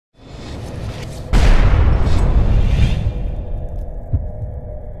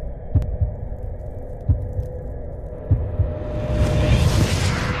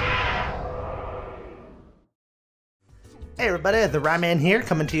Hey everybody, the Ryouseiken here,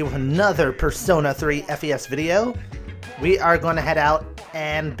 coming to you with another Persona 3 FES video. We are going to head out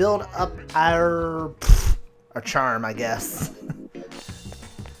and build up our charm, I guess.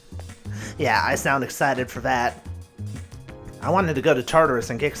 Yeah, I sound excited for that. I wanted to go to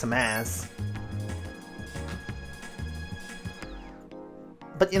Tartarus and kick some ass.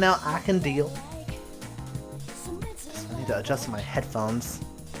 But you know, I can deal. I need to adjust my headphones.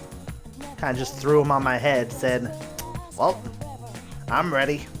 Kind of just threw them on my head, said, well, I'm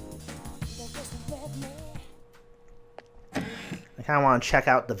ready. I kind of want to check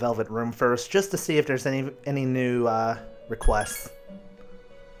out the Velvet Room first, just to see if there's any new requests.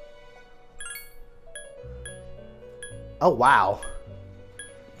 Oh, wow.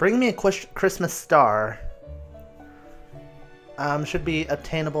 Bring me a Christmas star. Should be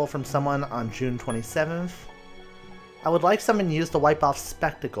obtainable from someone on June 27th. I would like someone to use to wipe off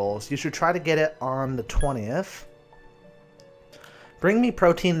spectacles. You should try to get it on the 20th. Bring me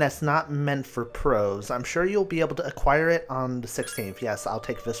protein that's not meant for pros. I'm sure you'll be able to acquire it on the 16th. Yes, I'll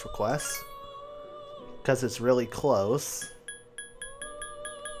take this request, because it's really close.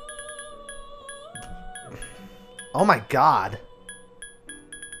 Oh my god.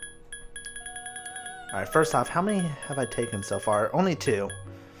 Alright, first off, how many have I taken so far? Only 2.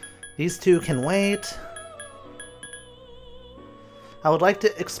 These 2 can wait. I would like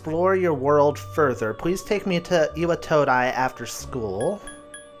to explore your world further. Please take me to Iwatodai after school.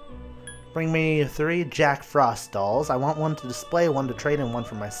 Bring me 3 Jack Frost dolls. I want one to display, one to trade, and one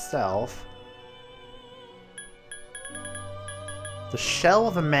for myself. The shell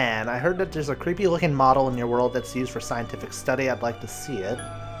of a man. I heard that there's a creepy looking model in your world that's used for scientific study. I'd like to see it.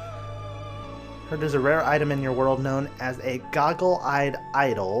 Heard there's a rare item in your world known as a goggle-eyed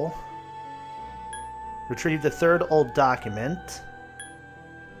idol. Retrieve the 3rd old document.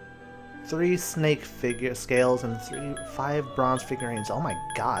 3 snake figure scales and 5 bronze figurines. Oh my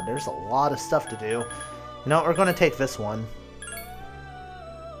god, there's a lot of stuff to do. You know what, we're going to take this one.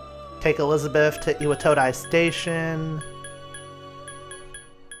 Take Elizabeth to Iwatodai Station.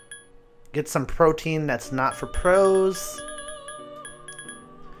 Get some protein that's not for pros.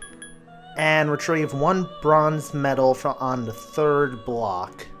 And retrieve 1 bronze medal on the 3rd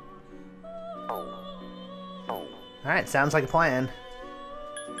block. Alright, sounds like a plan.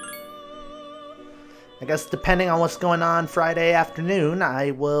 I guess depending on what's going on Friday afternoon, I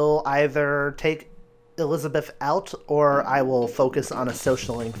will either take Elizabeth out or I will focus on a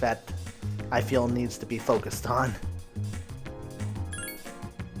social link that I feel needs to be focused on.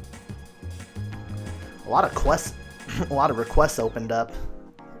 A lot of requests opened up.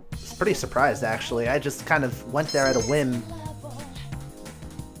 I was pretty surprised actually. I just kind of went there at a whim.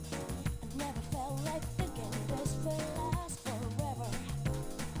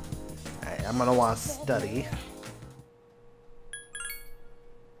 I'm gonna want to study.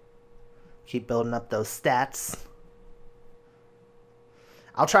 Keep building up those stats.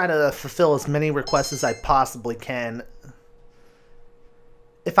 I'll try to fulfill as many requests as I possibly can.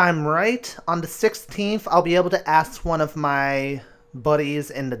 If I'm right, on the 16th, I'll be able to ask one of my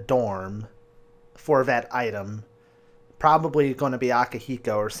buddies in the dorm for that item. Probably going to be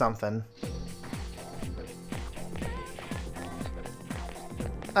Akihiko or something.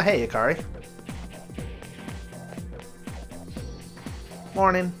 Oh, hey, Yukari.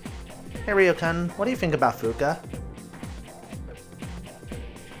 Morning. Hey, Ryouseiken, what do you think about Fuka?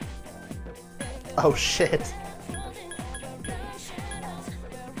 Oh, shit.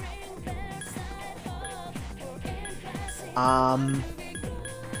 I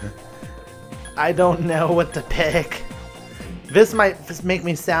don't know what to pick. This might make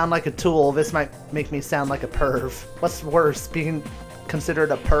me sound like a tool. This might make me sound like a perv. What's worse, being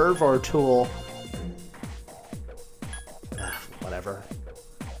considered a perv or a tool? Whatever.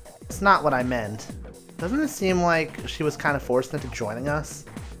 It's not what I meant. Doesn't it seem like she was kind of forced into joining us?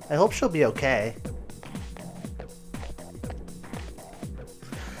 I hope she'll be okay.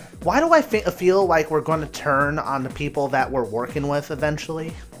 Why do I feel like we're going to turn on the people that we're working with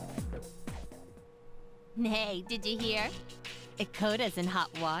eventually? Hey, did you hear? Ikota's in hot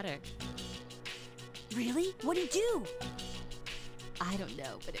water. Really? What'd he do? I don't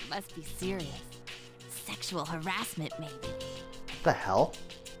know, but it must be serious. Sexual harassment, maybe. What the hell?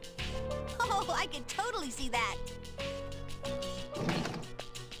 Oh, I could totally see that.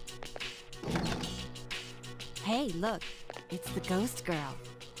 Hey, look. It's the ghost girl.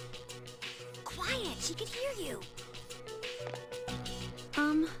 Quiet, she could hear you.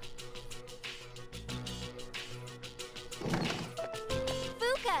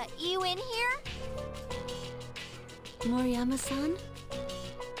 Fuka, you in here? Moriyama-san?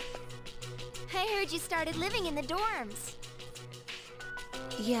 I heard you started living in the dorms.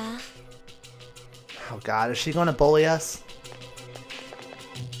 Yeah. Oh god, is she gonna bully us?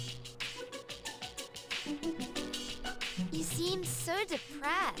 You seem so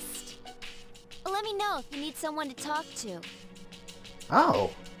depressed. Let me know if you need someone to talk to. Oh.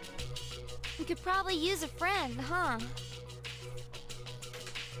 You could probably use a friend, huh?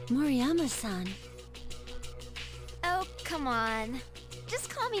 Moriyama-san. Oh, come on. Just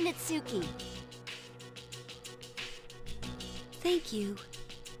call me Natsuki. Thank you.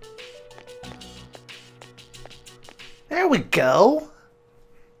 There we go!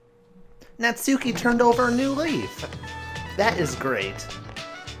 Natsuki turned over a new leaf. That is great.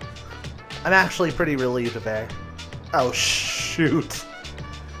 I'm actually pretty relieved there. Oh, shoot.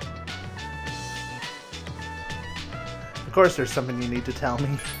 Of course there's something you need to tell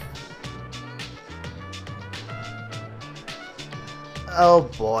me.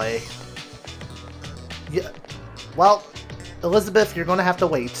 Oh boy. Yeah. Well, Elizabeth, you're gonna have to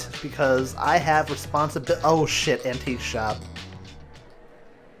wait, because I have responsibility. Oh shit, antique shop.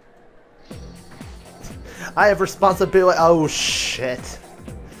 I have responsibility. Oh shit.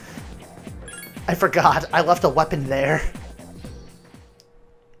 I forgot, I left a weapon there.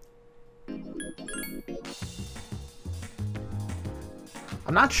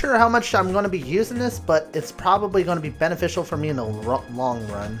 I'm not sure how much I'm going to be using this, but it's probably going to be beneficial for me in the long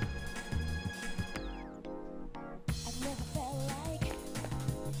run.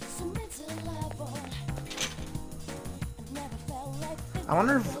 I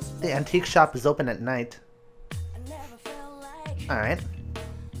wonder if the antique shop is open at night. Alright.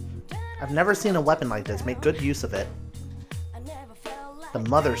 I've never seen a weapon like this. Make good use of it. The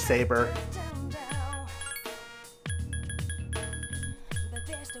Mother Saber.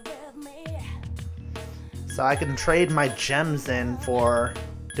 So I can trade my gems in for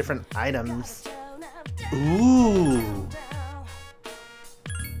different items. Ooh!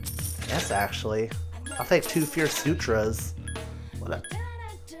 Yes, actually. I'll take 2 Fierce Sutras. What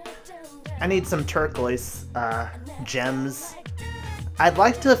I need some turquoise gems. I'd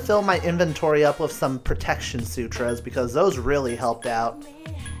like to fill my inventory up with some Protection Sutras because those really helped out.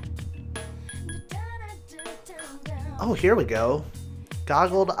 Oh, here we go.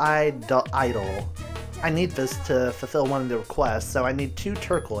 Goggled-eyed idol. I need this to fulfill one of the requests, so I need 2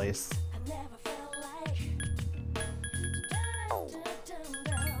 turquoise.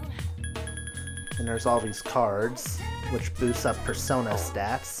 And there's all these cards, which boosts up persona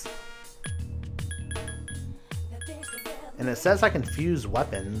stats. And it says I can fuse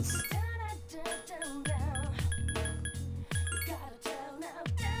weapons.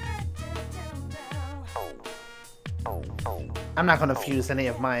 I'm not going to fuse any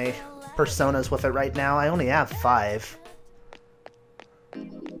of my personas with it right now. I only have 5.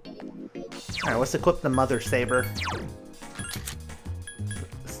 Alright, let's equip the Mother Saber.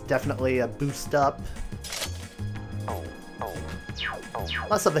 It's definitely a boost up.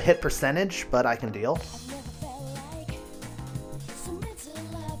 Less of a hit percentage, but I can deal.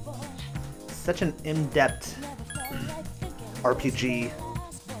 Such an in-depth RPG.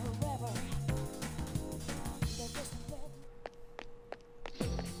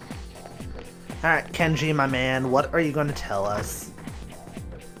 Alright, Kenji, my man, what are you going to tell us?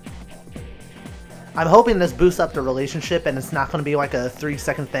 I'm hoping this boosts up the relationship and it's not going to be like a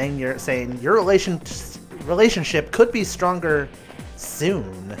 3-second thing. You're saying your relationship could be stronger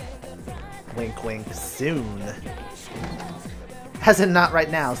soon. Wink, wink, soon. As in not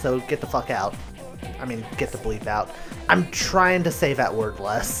right now, so get the fuck out. I mean, get the bleep out. I'm trying to say that word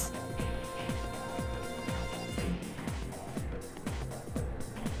less.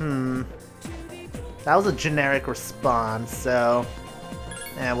 That was a generic response, so...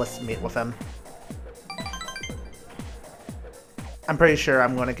 let's meet with him. I'm pretty sure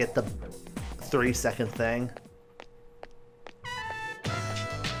I'm gonna get the 3-second thing.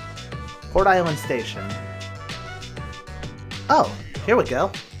 Port Island Station. Oh, here we go.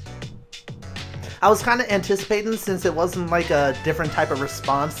 I was kind of anticipating, since it wasn't like a different type of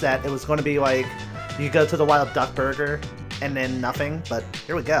response, that it was going to be like, you go to the Wild Duck Burger, and then nothing, but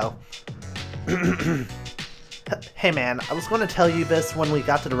here we go. Hey man, I was going to tell you this when we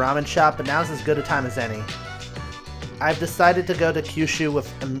got to the ramen shop, but now's as good a time as any. I've decided to go to Kyushu with...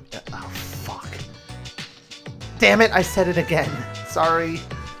 oh, fuck. Damn it, I said it again. Sorry.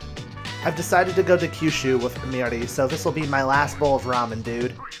 I've decided to go to Kyushu with Amiri, so this will be my last bowl of ramen,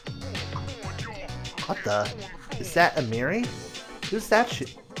 dude. What the? Is that Amiri? Who's that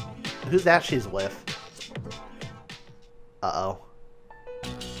she's with? Uh-oh.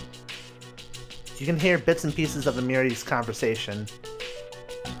 You can hear bits and pieces of Amiri's conversation.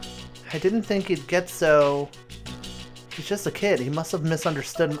 I didn't think you'd get so... He's just a kid. He must have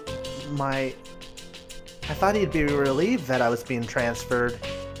misunderstood my... I thought he'd be relieved that I was being transferred.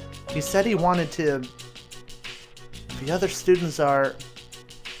 He said he wanted to... The other students are...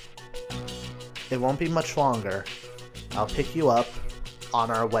 It won't be much longer. I'll pick you up on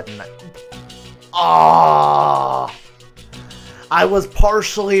our wedding night. Oh, I was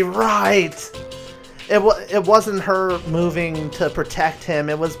partially right. It wasn't her moving to protect him.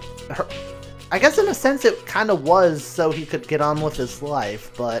 It was her... I guess in a sense it kind of was so he could get on with his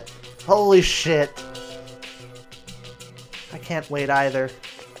life, but holy shit. I can't wait either.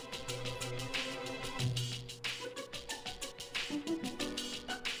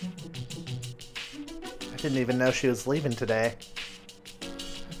 I didn't even know she was leaving today.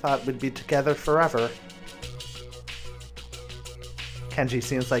 I thought we'd be together forever. Kenji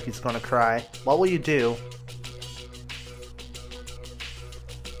seems like he's gonna cry. What will you do?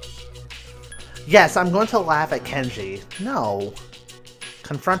 Yes, I'm going to laugh at Kenji. No.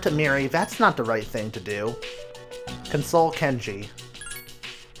 Confront Amiri, that's not the right thing to do. Console Kenji.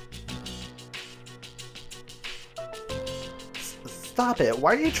 Stop it.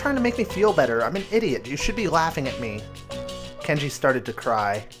 Why are you trying to make me feel better? I'm an idiot. You should be laughing at me. Kenji started to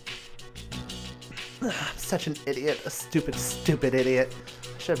cry. I'm such an idiot. A stupid, stupid idiot.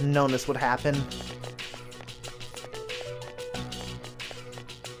 I should have known this would happen.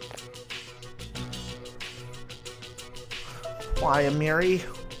 Why, Amiri?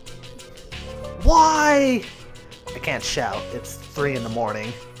 Why? I can't shout. It's 3 in the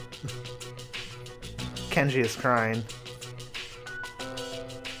morning. Kenji is crying.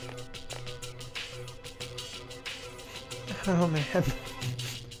 Oh man.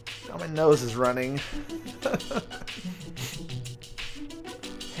 Now my nose is running.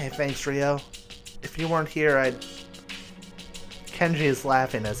 Hey, thanks, Ryo. If you weren't here, I'd... Kenji is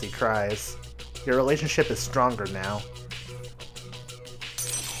laughing as he cries. Your relationship is stronger now.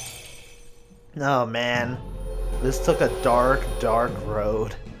 Oh man. This took a dark, dark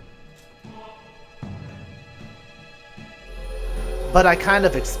road. But I kind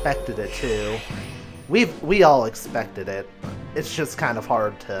of expected it too. We all expected it. It's just kind of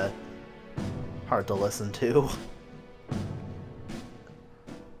hard to listen to.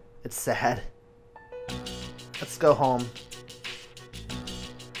 It's sad. Let's go home.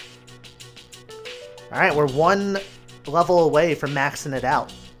 Alright, we're 1 level away from maxing it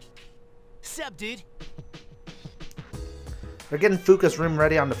out. Sup, dude? They're getting Fuka's room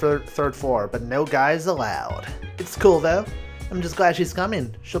ready on the third floor, but no guys allowed. It's cool though. I'm just glad she's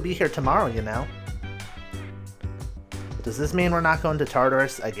coming. She'll be here tomorrow, you know. Does this mean we're not going to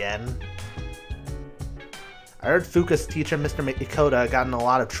Tartarus again? I heard Fuka's teacher, Mr. Ikoda, got in a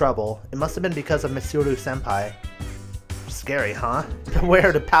lot of trouble. It must have been because of Mitsuru-senpai. Scary, huh?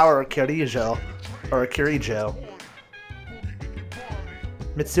 Beware the power of Kirijo. Or Kirijo.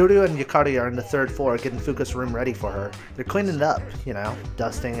 Mitsuru and Yukari are on the 3rd floor getting Fuka's room ready for her. They're cleaning it up, you know,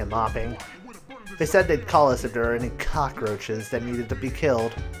 dusting and mopping. They said they'd call us if there were any cockroaches that needed to be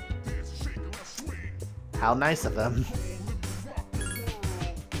killed. How nice of them.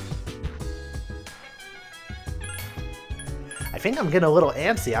 I think I'm getting a little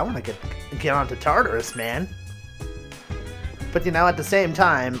antsy. I want to get onto Tartarus, man. But you know, at the same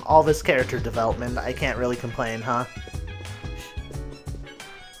time, all this character development, I can't really complain, huh?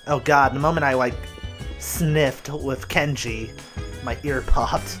 Oh god, the moment I, like, sniffed with Kenji, my ear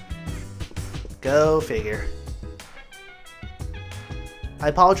popped. Go figure. I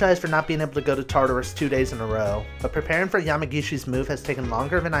apologize for not being able to go to Tartarus 2 days in a row, but preparing for Yamagishi's move has taken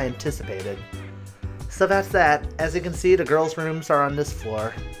longer than I anticipated. So that's that. As you can see, the girls' rooms are on this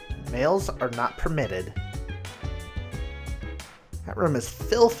floor. Males are not permitted. That room is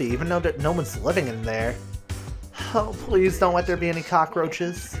filthy, even though no one's living in there. Oh, please don't let there be any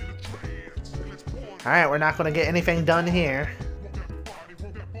cockroaches. Alright, we're not going to get anything done here.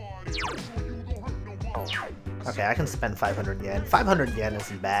 Okay, I can spend 500 yen. 500 yen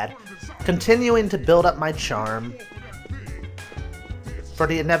isn't bad. Continuing to build up my charm. For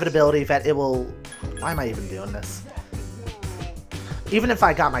the inevitability that it will... Why am I even doing this? Even if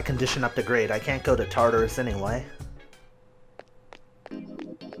I got my condition up to grade, I can't go to Tartarus anyway.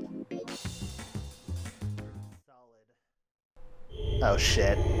 Oh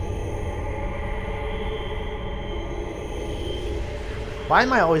shit. Why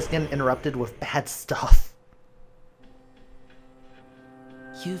am I always getting interrupted with bad stuff?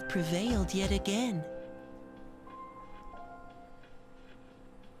 You've prevailed yet again.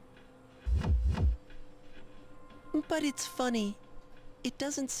 But it's funny. It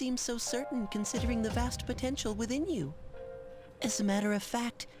doesn't seem so certain considering the vast potential within you. As a matter of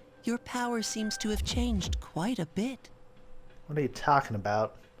fact, your power seems to have changed quite a bit. What are you talking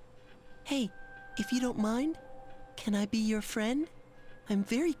about? Hey, if you don't mind, can I be your friend? I'm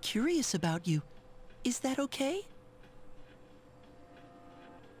very curious about you. Is that okay?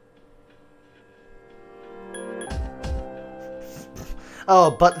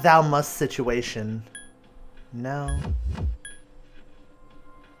 Oh, but thou must situation. No.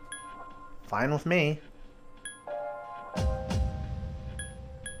 Fine with me.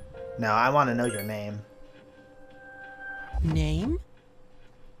 No, I want to know your name. Name?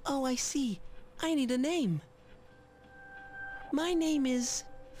 Oh, I see. I need a name. My name is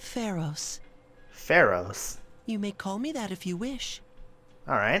Pharos. Pharos. You may call me that if you wish.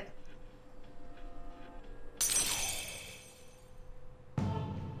 Alright.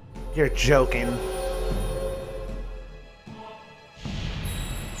 You're joking.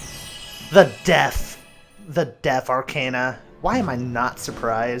 The Death. The Death Arcana. Why am I not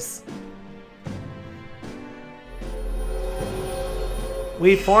surprised?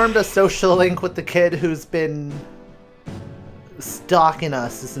 We formed a social link with the kid who's been stalking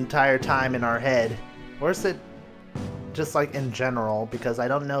us this entire time in our head. Or is it just like in general? Because I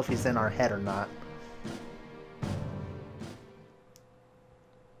don't know if he's in our head or not.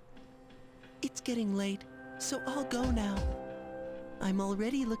 It's getting late, so I'll go now. I'm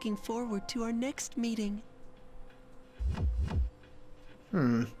already looking forward to our next meeting.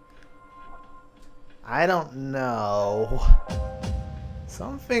 I don't know.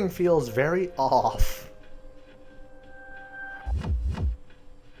 Something feels very off.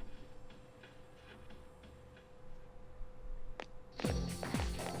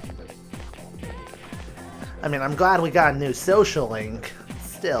 I mean, I'm glad we got a new social link.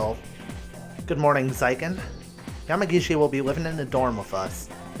 Still. Good morning, Ryouseiken. Yamagishi will be living in the dorm with us,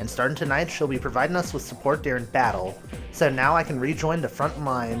 and starting tonight she'll be providing us with support during battle, so now I can rejoin the front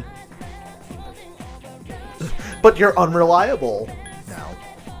line. But you're unreliable! No.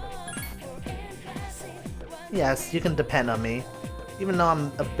 Yes, you can depend on me. Even though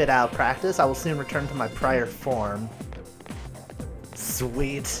I'm a bit out of practice, I will soon return to my prior form.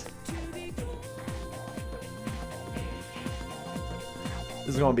 Sweet. This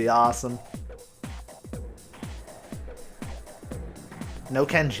is gonna be awesome. No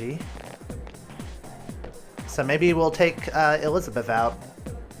Kenji. So maybe we'll take Elizabeth out.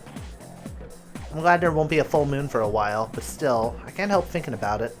 I'm glad there won't be a full moon for a while, but still, I can't help thinking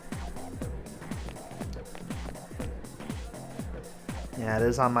about it. Yeah, it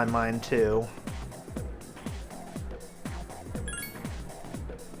is on my mind too.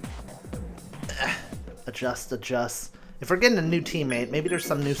 Adjust. If we're getting a new teammate, maybe there's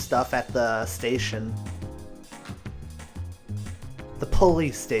some new stuff at the station. The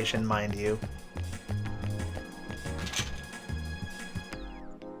police station, mind you.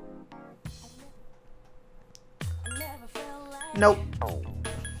 Nope.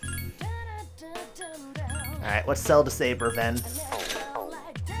 Alright, let's sell the saber then.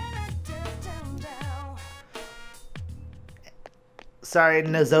 Sorry,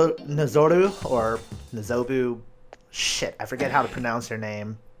 Nozoru, or Nozobu. Shit, I forget how to pronounce her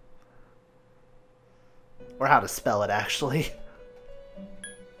name. Or how to spell it, actually.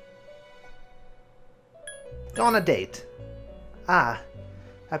 Go on a date. Ah,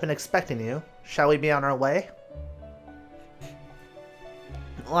 I've been expecting you. Shall we be on our way?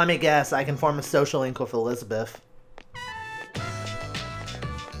 Let me guess, I can form a social link with Elizabeth.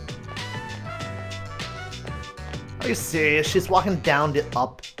 Are you serious? She's walking down the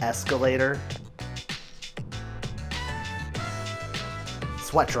up escalator.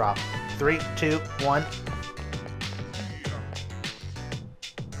 Sweat drop. 3, 2, 1.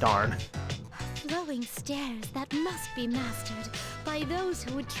 Darn. Flowing stairs that must be mastered by those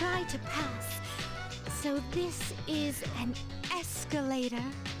who would try to pass. So this is an escalator.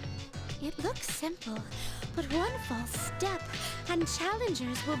 It looks simple, but one false step and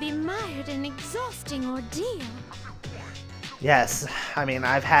challengers will be mired in an exhausting ordeal. Yes, I mean,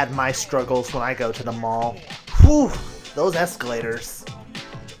 I've had my struggles when I go to the mall. Whew, those escalators.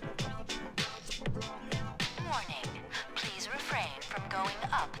 Warning, please refrain from going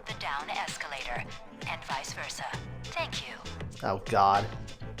up the down escalator, and vice versa. Thank you. Oh god.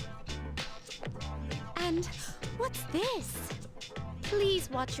 And what's this?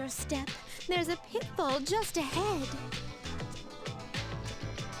 Please watch your step. There's a pitfall just ahead.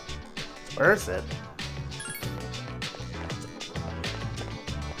 Where is it?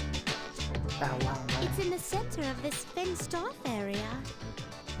 It's in the center of this fenced-off area.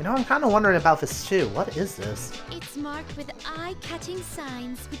 You know, I'm kind of wondering about this too. What is this? It's marked with eye-catching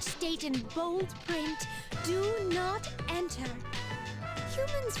signs which state in bold print, "Do not enter."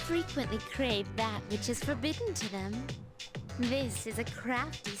 Humans frequently crave that which is forbidden to them. This is a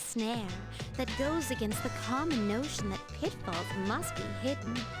crafty snare that goes against the common notion that pitfalls must be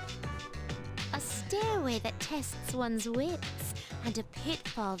hidden. A stairway that tests one's wits, and a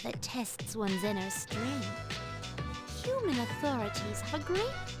pitfall that tests one's inner strength. Human authorities have a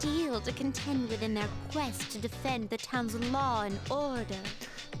great deal to contend with in their quest to defend the town's law and order.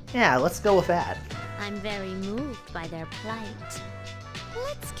 Yeah, let's go with that. I'm very moved by their plight.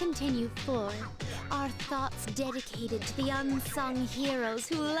 Let's continue forth, our thoughts dedicated to the unsung heroes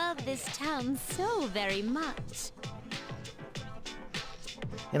who love this town so very much.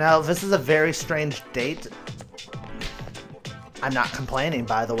 You know, this is a very strange date. I'm not complaining,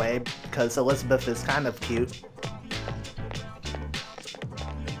 by the way, because Elizabeth is kind of cute.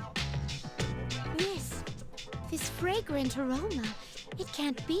 This fragrant aroma, it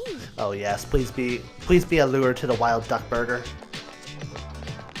can't be. Oh yes, please be a lure to the wild duck burger.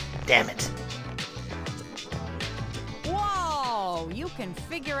 Damn it. Whoa! You can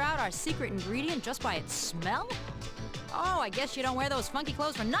figure out our secret ingredient just by its smell? Oh, I guess you don't wear those funky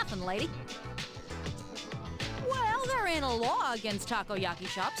clothes for nothing, lady. Well, there ain't a law against takoyaki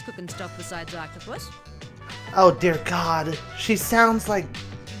shops cooking stuff besides octopus. Oh dear God, she sounds like...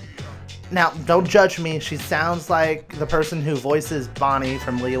 Now, don't judge me, she sounds like the person who voices Bonnie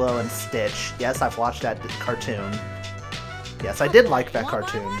from Lilo and Stitch. Yes, I've watched that cartoon. Yes, I did like that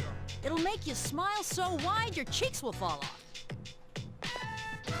cartoon. It'll make you smile so wide your cheeks will fall off.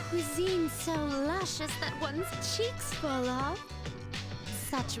 Cuisine so luscious that one's cheeks fall off.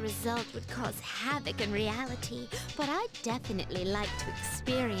 Such a result would cause havoc in reality, but I'd definitely like to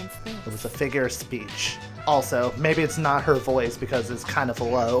experience this. It was a figure of speech. Also, maybe it's not her voice because it's kind of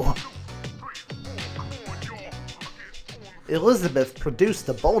low. Elizabeth produced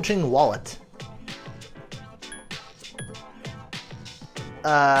the bulging wallet.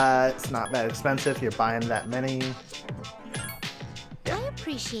 It's not that expensive, you're buying that many. I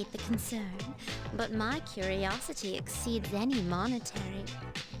appreciate the concern, but my curiosity exceeds any monetary.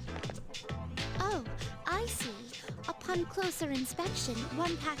 Oh, I see. Upon closer inspection,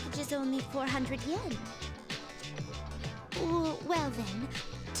 one package is only 400 yen. Well then,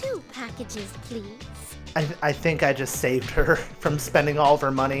 2 packages, please. I think I just saved her from spending all of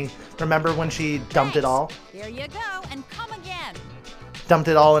her money. Remember when she dumped it all? Here you go, and come again. Dumped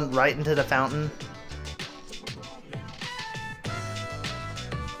it all right into the fountain?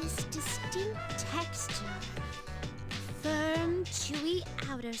 This distinct texture. Firm, chewy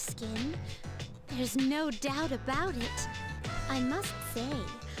outer skin. There's no doubt about it. I must say,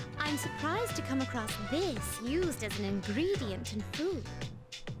 I'm surprised to come across this used as an ingredient in food.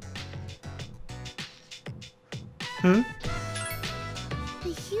 The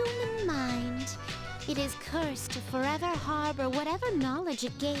human mind. It is cursed to forever harbor whatever knowledge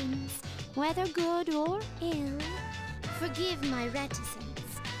it gains, whether good or ill. Forgive my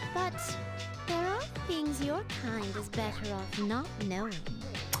reticence, but there are things your kind is better off not knowing.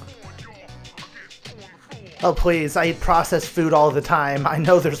 Oh please, I eat processed food all the time. I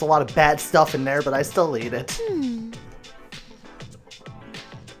know there's a lot of bad stuff in there, but I still eat it.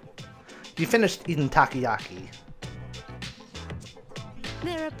 You finished eating takoyaki.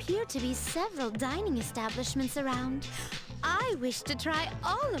 There appear to be several dining establishments around. I wish to try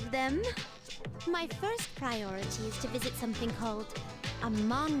all of them. My first priority is to visit something called a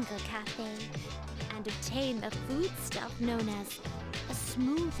manga cafe and obtain the foodstuff known as a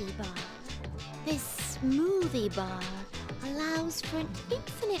smoothie bar. This smoothie bar allows for an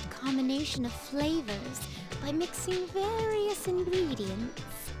infinite combination of flavors by mixing various ingredients.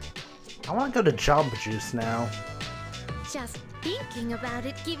 I want to go to Jamba Juice now. Just thinking about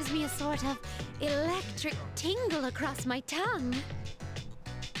it gives me a sort of electric tingle across my tongue.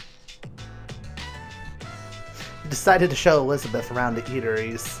 You decided to show Elizabeth around the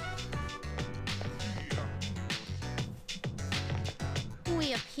eateries.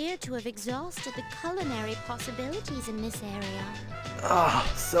 We appear to have exhausted the culinary possibilities in this area.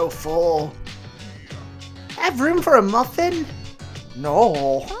 Ah, so full. Have room for a muffin?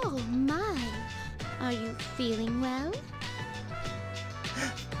 No. Oh my! Are you feeling well?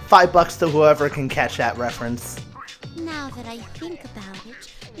 $5 to whoever can catch that reference. Now that I think about it,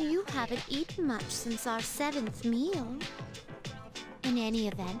 you haven't eaten much since our 7th meal. In any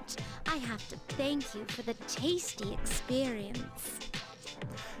event, I have to thank you for the tasty experience.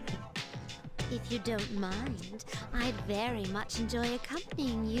 If you don't mind, I'd very much enjoy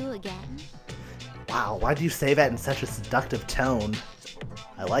accompanying you again. Wow, why do you say that in such a seductive tone?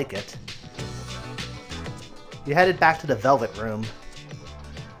 I like it. You headed back to the Velvet Room.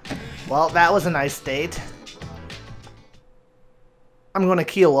 Well, that was a nice date. I'm gonna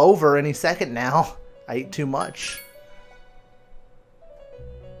keel over any second now. I ate too much.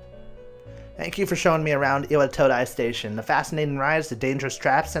 Thank you for showing me around Iwatodai Station, the fascinating rides, the dangerous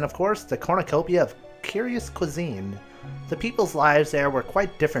traps, and of course, the cornucopia of curious cuisine. The people's lives there were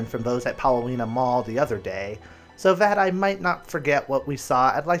quite different from those at Palawina Mall the other day, so that I might not forget what we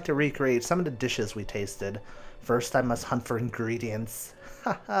saw, I'd like to recreate some of the dishes we tasted. First, I must hunt for ingredients.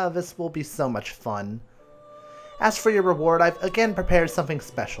 Haha, this will be so much fun. As for your reward, I've again prepared something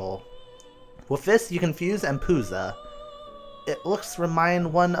special. With this, you can fuse Ampuza. It looks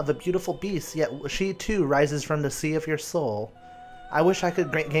remind one of a beautiful beast, yet she too rises from the sea of your soul. I wish I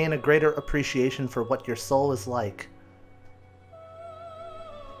could gain a greater appreciation for what your soul is like.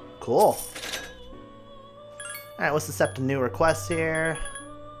 Cool. Alright, let's accept a new request here.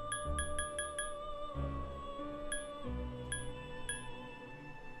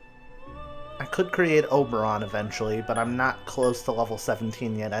 I could create Oberon eventually, but I'm not close to level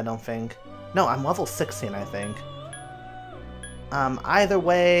 17 yet, I don't think. No, I'm level 16, I think. Either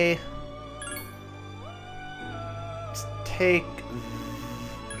way... Let's take...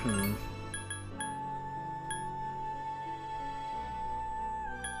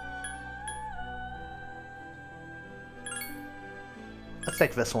 Let's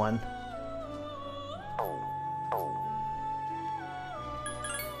take this one.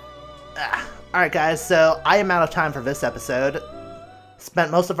 Alright guys, so I am out of time for this episode.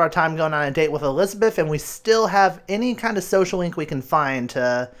 Spent most of our time going on a date with Elizabeth, and we still have any kind of social link we can find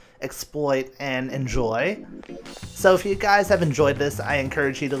to exploit and enjoy. So if you guys have enjoyed this, I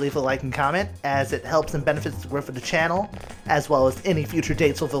encourage you to leave a like and comment, as it helps and benefits the growth of the channel, as well as any future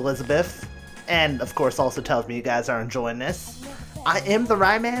dates with Elizabeth. And of course also tells me you guys are enjoying this. I am the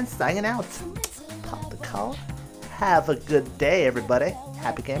Ryeman, signing out. Pop the collar. Have a good day, everybody.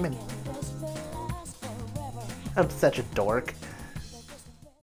 Happy gaming. I'm such a dork.